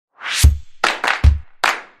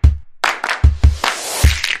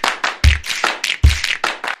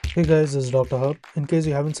Hey guys, this is Dr. Hub. In case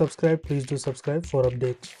you haven't subscribed, please do subscribe for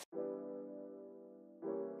updates.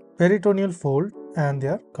 Peritoneal fold and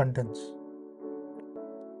their contents.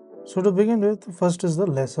 So to begin with, first is the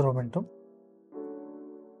lesser omentum.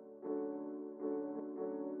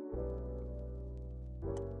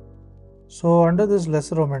 So under this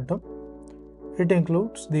lesser omentum, it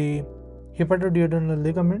includes the hepatoduodenal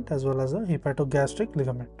ligament as well as the hepatogastric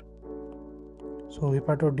ligament. So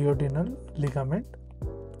hepatoduodenal ligament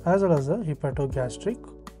as well as the hepatogastric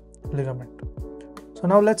ligament. So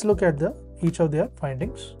now let's look at each of their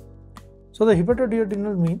findings. So the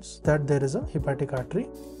hepatoduodenal means that there is a hepatic artery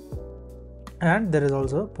and there is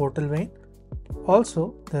also a portal vein.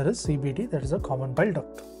 Also there is CBD, that is a common bile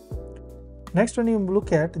duct. Next, when you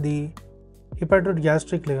look at the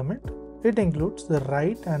hepatogastric ligament, it includes the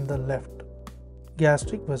right and the left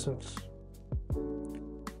gastric vessels.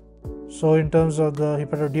 So in terms of the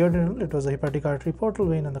hepatoduodenal, it was the hepatic artery, portal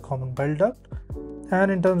vein and the common bile duct.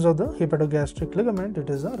 And in terms of the hepatogastric ligament, it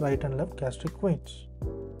is the right and left gastric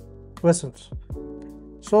vessels.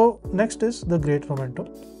 So next is the greater omentum.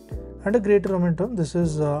 And the greater omentum, this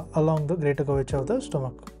is along the greater curvature of the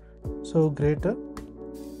stomach. So greater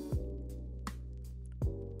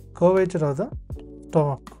curvature of the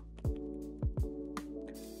stomach.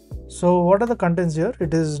 So what are the contents here?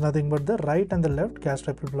 It is nothing but the right and the left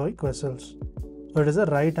gastroepiploic vessels. So it is the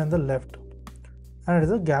right and the left, and it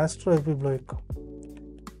is a gastroepiploic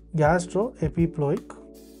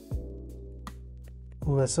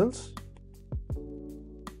vessels.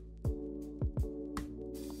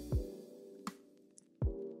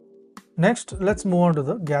 Next, let's move on to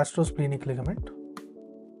the gastrosplenic ligament.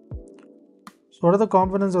 So what are the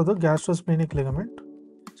components of the gastrosplenic ligament?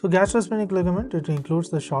 So gastrosplenic ligament, it includes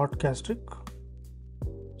the short gastric.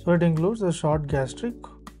 So it includes the short gastric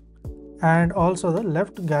and also the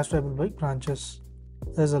left gastroepiploic branches.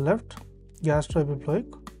 There is a left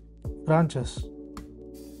gastroepiploic branches.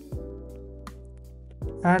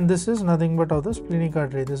 And this is nothing but of the splenic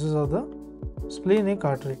artery. This is of the splenic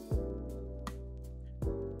artery.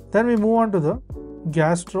 Then we move on to the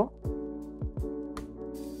gastro.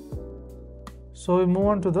 So we move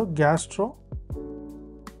on to the gastrocolic.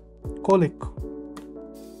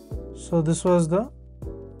 So this was the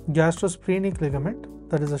gastrosplenic ligament,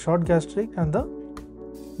 that is the short gastric and the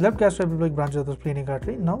left gastroepiploic branch of the splenic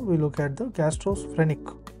artery. Now we look at the gastrosplenic.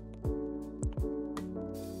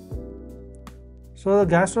 So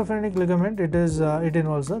the gastrosplenic ligament, it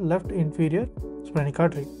involves the left inferior splenic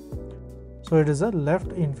artery. So it is a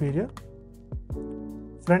left inferior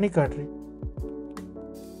phrenic artery.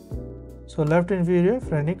 So left inferior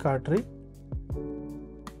phrenic artery.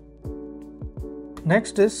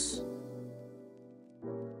 Next is,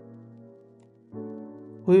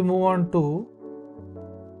 we move on to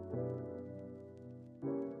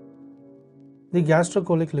the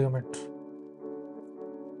gastrocolic ligament.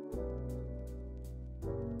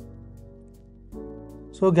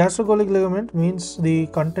 So gastrocolic ligament means the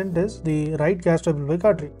content is the right gastroepiploic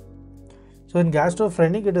artery. So in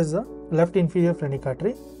gastrophrenic, it is the left inferior phrenic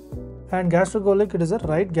artery, and gastrocolic, it is the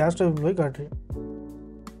right gastroepiploic artery.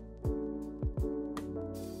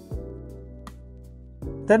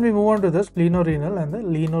 Then we move on to the splenorenal and the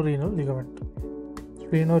lenorenal ligament.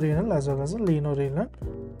 Splenorenal as well as the lenorenal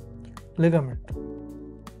ligament.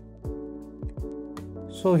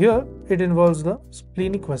 So here it involves the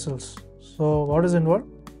splenic vessels. So what is involved?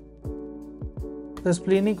 The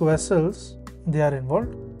splenic vessels, they are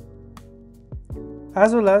involved,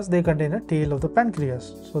 as well as they contain a tail of the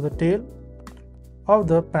pancreas. So the tail of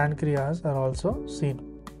the pancreas are also seen.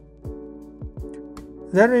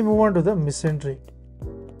 Then we move on to the mesentery.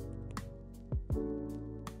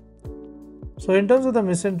 So in terms of the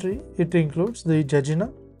mesentery, it includes the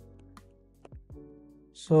jejunal.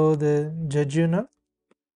 So the jejunal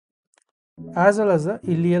as well as the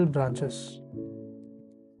ileal branches.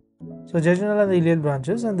 So jejunal and the ileal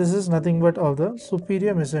branches, and this is nothing but of the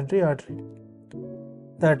superior mesentery artery,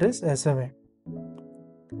 that is SMA.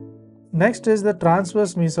 Next is the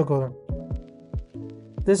transverse mesocolon.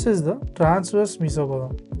 This is the transverse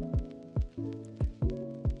mesocolon.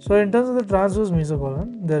 So in terms of the transverse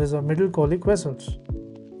mesocolon, there is a middle colic vessels,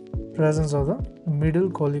 presence of the middle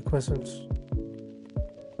colic vessels.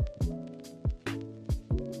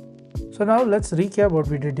 So now let's recap what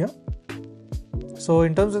we did here. So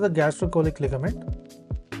in terms of the gastrocolic ligament,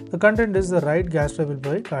 the content is the right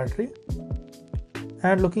gastroepiploic artery,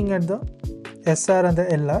 and looking at the SR and the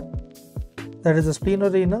LR, that is the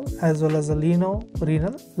splenorenal as well as the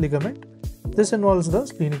lenorenal ligament. This involves the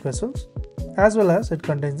splenic vessels, as well as it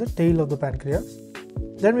contains the tail of the pancreas.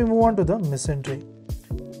 Then we move on to the mesentery.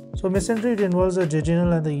 So mesentery, it involves the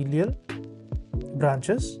jejunal and the ileal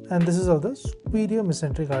branches, and this is of the superior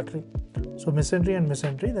mesenteric artery. So mesentery and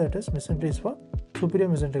mesentery, that is mesentery is for superior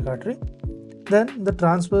mesenteric artery. Then the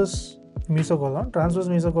transverse mesocolon. Transverse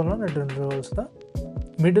mesocolon, it involves the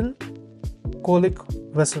middle colic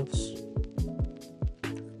vessels.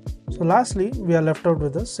 So lastly, we are left out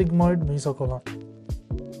with the sigmoid mesocolon.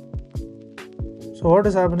 So what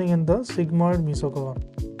is happening in the sigmoid mesocolon?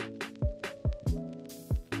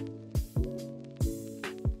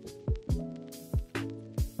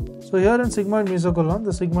 So here in sigmoid mesocolon,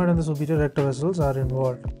 the sigmoid and the superior rectal vessels are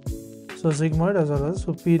involved. So sigmoid as well as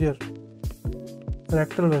superior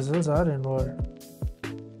rectal vessels are involved.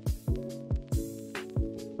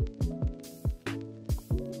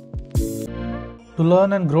 To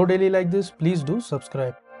learn and grow daily like this, please do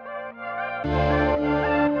subscribe.